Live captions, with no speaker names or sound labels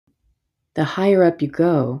The higher up you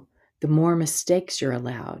go, the more mistakes you're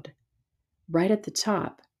allowed. Right at the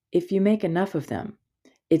top, if you make enough of them,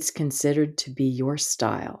 it's considered to be your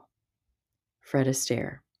style. Fred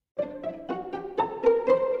Astaire.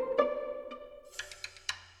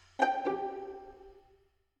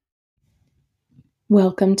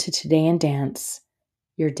 Welcome to Today in Dance,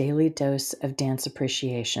 your daily dose of dance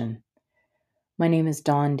appreciation. My name is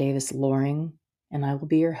Dawn Davis Loring, and I will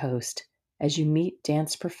be your host as you meet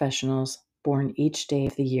dance professionals born each day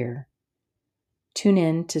of the year. Tune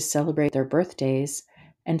in to celebrate their birthdays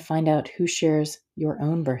and find out who shares your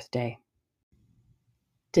own birthday.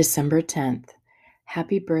 December 10th.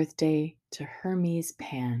 Happy birthday to Hermes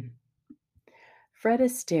Pan. Fred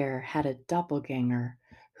Astaire had a doppelganger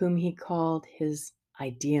whom he called his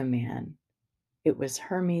idea man. It was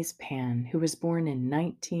Hermes Pan, who was born in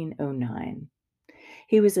 1909.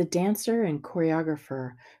 He was a dancer and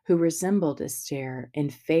choreographer who resembled Astaire in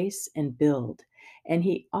face and build, and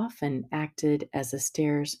he often acted as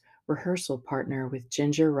Astaire's rehearsal partner with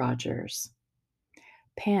Ginger Rogers.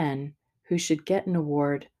 Pan, who should get an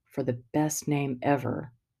award for the best name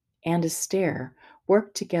ever, and Astaire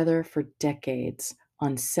worked together for decades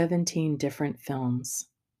on 17 different films.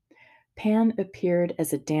 Pan appeared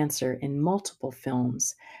as a dancer in multiple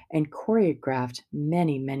films and choreographed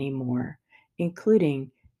many, many more,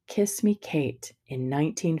 including Kiss Me Kate in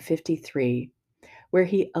 1953, where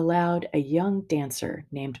he allowed a young dancer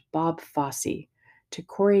named Bob Fosse to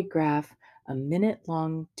choreograph a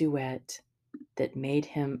minute-long duet that made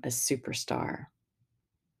him a superstar.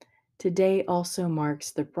 Today also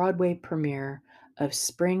marks the Broadway premiere of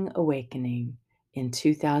Spring Awakening in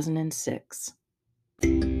 2006.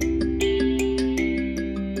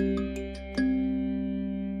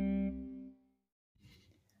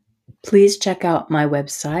 Please check out my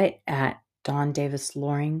website at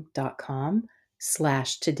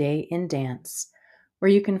dawndavisloring.com/todayindance,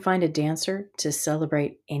 where you can find a dancer to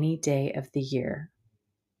celebrate any day of the year.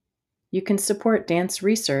 You can support dance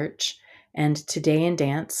research and Today in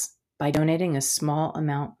Dance by donating a small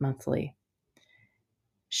amount monthly.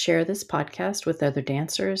 Share this podcast with other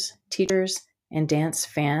dancers, teachers, and dance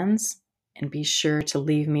fans, and be sure to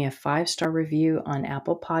leave me a 5-star review on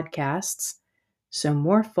Apple Podcasts so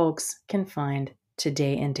more folks can find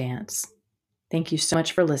Today in Dance. Thank you so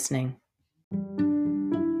much for listening.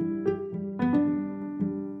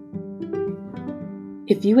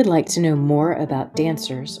 If you would like to know more about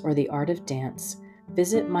dancers or the art of dance,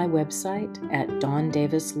 visit my website at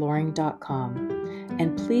dawndavisloring.com,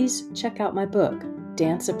 and please check out my book,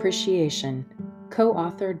 Dance Appreciation,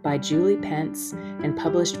 co-authored by Julie Pence and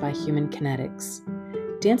published by Human Kinetics.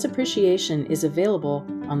 Dance Appreciation is available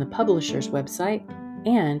on the publisher's website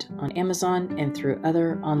and on Amazon and through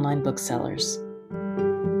other online booksellers.